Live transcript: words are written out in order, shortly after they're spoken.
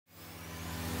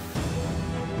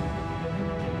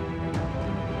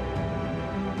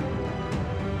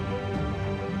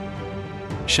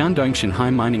Shandong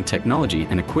Xinhai Mining Technology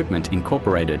and Equipment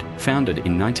Incorporated, founded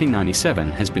in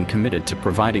 1997, has been committed to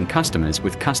providing customers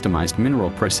with customized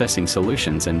mineral processing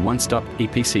solutions and one-stop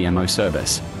EPC+M+O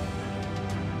service.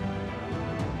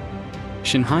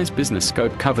 Xinhai's business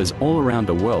scope covers all around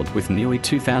the world, with nearly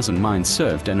 2,000 mines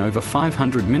served and over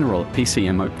 500 mineral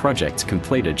EPC+M+O projects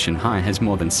completed. Xinhai has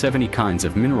more than 70 kinds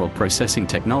of mineral processing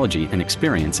technology and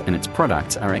experience, and its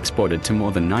products are exported to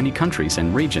more than 90 countries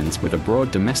and regions with a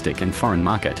broad domestic and foreign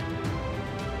market.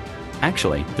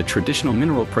 Actually, the traditional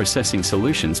mineral processing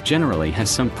solutions generally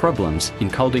has some problems,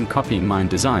 including copying mine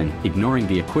design, ignoring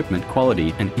the equipment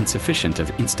quality, and insufficient of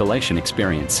installation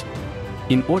experience.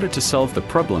 In order to solve the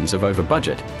problems of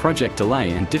over-budget, project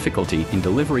delay and difficulty in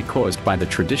delivery caused by the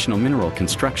traditional mineral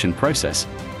construction process,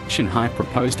 Xinhai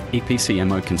proposed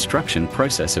EPC+M+O construction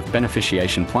process of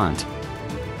beneficiation plant.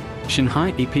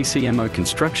 Xinhai EPC+M+O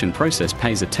construction process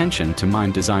pays attention to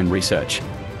mine design research.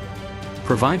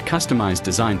 Provide customized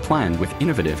design plan with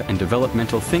innovative and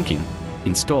developmental thinking.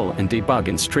 Install and debug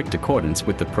in strict accordance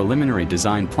with the preliminary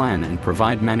design plan, and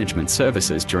provide management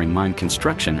services during mine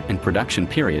construction and production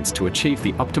periods to achieve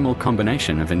the optimal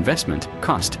combination of investment,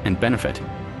 cost, and benefit.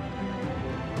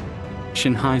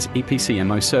 Xinhai's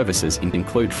EPC+M+O services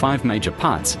include 5 major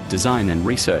parts: design and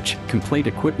research, complete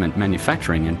equipment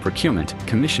manufacturing and procurement,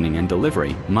 commissioning and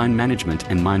delivery, mine management,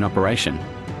 and mine operation.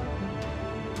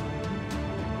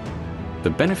 The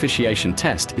beneficiation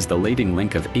test is the leading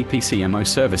link of EPC+M+O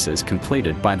services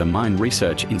completed by the Mine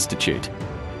Research Institute.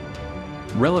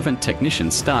 Relevant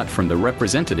technicians start from the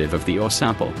representative of the ore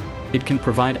sample. It can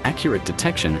provide accurate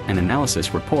detection and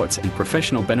analysis reports and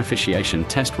professional beneficiation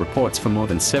test reports for more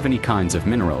than 70 kinds of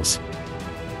minerals.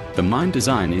 The mine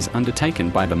design is undertaken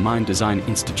by the Mine Design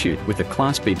Institute with a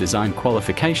Class B design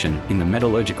qualification in the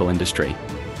metallurgical industry,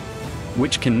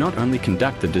 which can not only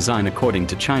conduct the design according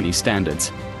to Chinese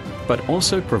standards, but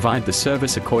also provide the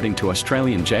service according to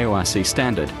Australian JORC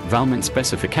standard, Valmet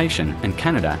specification, and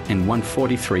Canada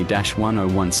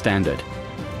N143-101 standard.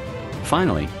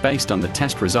 Finally, based on the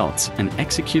test results, an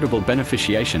executable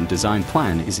beneficiation design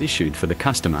plan is issued for the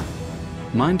customer.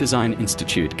 Mine Design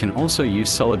Institute can also use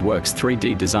SolidWorks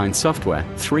 3D design software,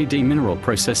 3D mineral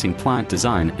processing plant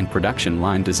design and production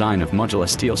line design of modular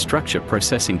steel structure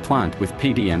processing plant with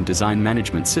PDM design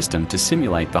management system to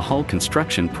simulate the whole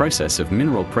construction process of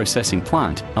mineral processing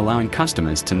plant, allowing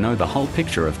customers to know the whole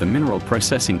picture of the mineral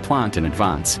processing plant in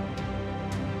advance.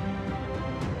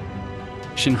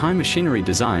 Xinhai Machinery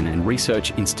Design and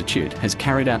Research Institute has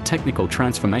carried out technical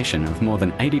transformation of more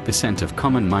than 80% of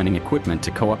common mining equipment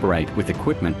to cooperate with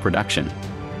equipment production.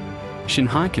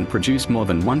 Xinhai can produce more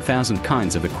than 1,000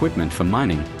 kinds of equipment for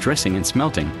mining, dressing and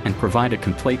smelting, and provide a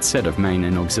complete set of main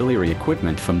and auxiliary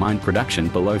equipment for mine production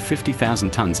below 50,000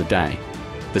 tons a day.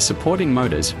 The supporting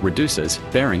motors, reducers,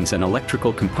 bearings and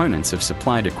electrical components of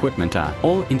supplied equipment are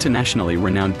all internationally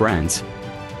renowned brands,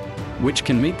 which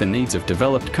can meet the needs of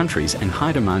developed countries and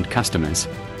high-demand customers.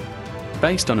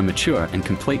 Based on a mature and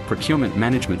complete procurement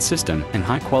management system and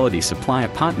high-quality supplier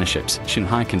partnerships,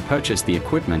 Xinhai can purchase the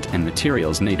equipment and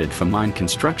materials needed for mine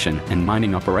construction and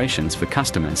mining operations for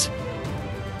customers.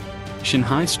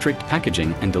 Xinhai's strict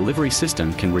packaging and delivery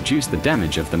system can reduce the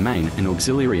damage of the main and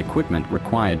auxiliary equipment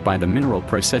required by the mineral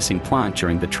processing plant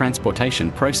during the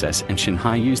transportation process, and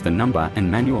Xinhai used the number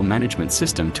and manual management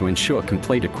system to ensure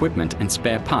complete equipment and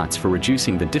spare parts for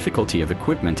reducing the difficulty of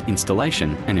equipment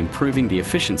installation and improving the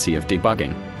efficiency of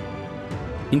debugging.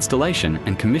 Installation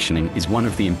and commissioning is one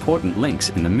of the important links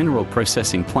in the mineral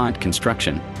processing plant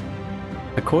construction.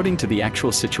 According to the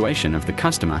actual situation of the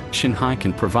customer, Xinhai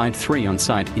can provide 3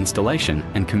 on-site installation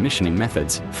and commissioning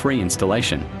methods: free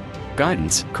installation,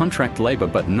 guidance, contract labor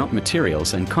but not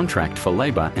materials, and contract for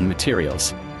labor and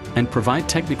materials, and provide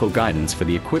technical guidance for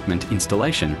the equipment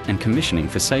installation and commissioning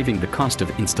for saving the cost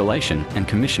of installation and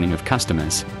commissioning of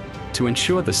customers. To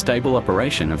ensure the stable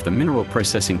operation of the mineral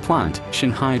processing plant,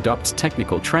 Xinhai adopts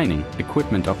technical training,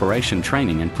 equipment operation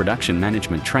training and production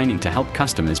management training to help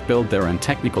customers build their own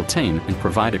technical team, and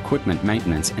provide equipment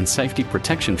maintenance and safety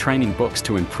protection training books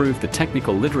to improve the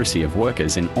technical literacy of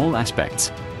workers in all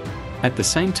aspects. At the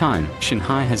same time,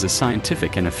 Xinhai has a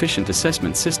scientific and efficient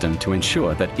assessment system to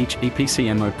ensure that each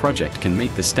EPC+M+O project can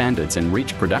meet the standards and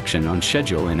reach production on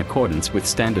schedule in accordance with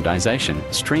standardization,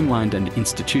 streamlined and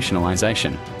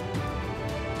institutionalization.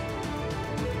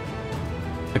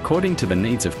 According to the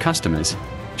needs of customers,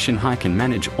 Xinhai can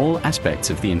manage all aspects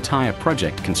of the entire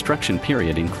project construction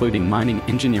period, including mining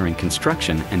engineering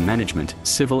construction and management,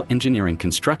 civil engineering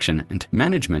construction and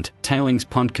management, tailings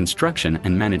pond construction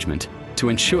and management, to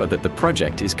ensure that the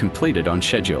project is completed on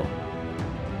schedule.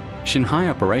 Xinhai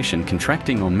operation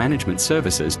contracting or management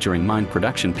services during mine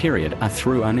production period are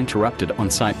through uninterrupted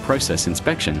on-site process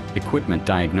inspection, equipment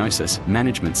diagnosis,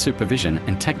 management supervision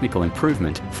and technical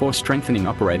improvement for strengthening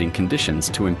operating conditions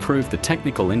to improve the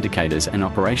technical indicators and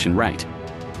operation rate.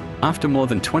 After more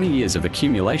than 20 years of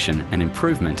accumulation and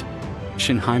improvement,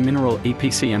 Xinhai Mineral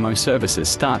EPC+M+O services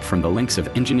start from the links of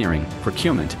engineering,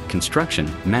 procurement,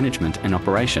 construction, management and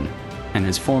operation, and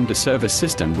has formed a service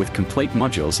system with complete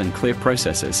modules and clear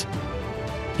processes.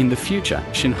 In the future,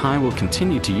 Xinhai will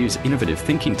continue to use innovative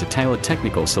thinking to tailor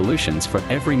technical solutions for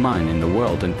every mine in the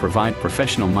world and provide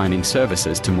professional mining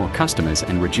services to more customers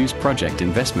and reduce project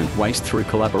investment waste through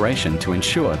collaboration to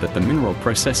ensure that the mineral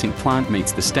processing plant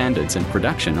meets the standards and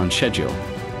production on schedule.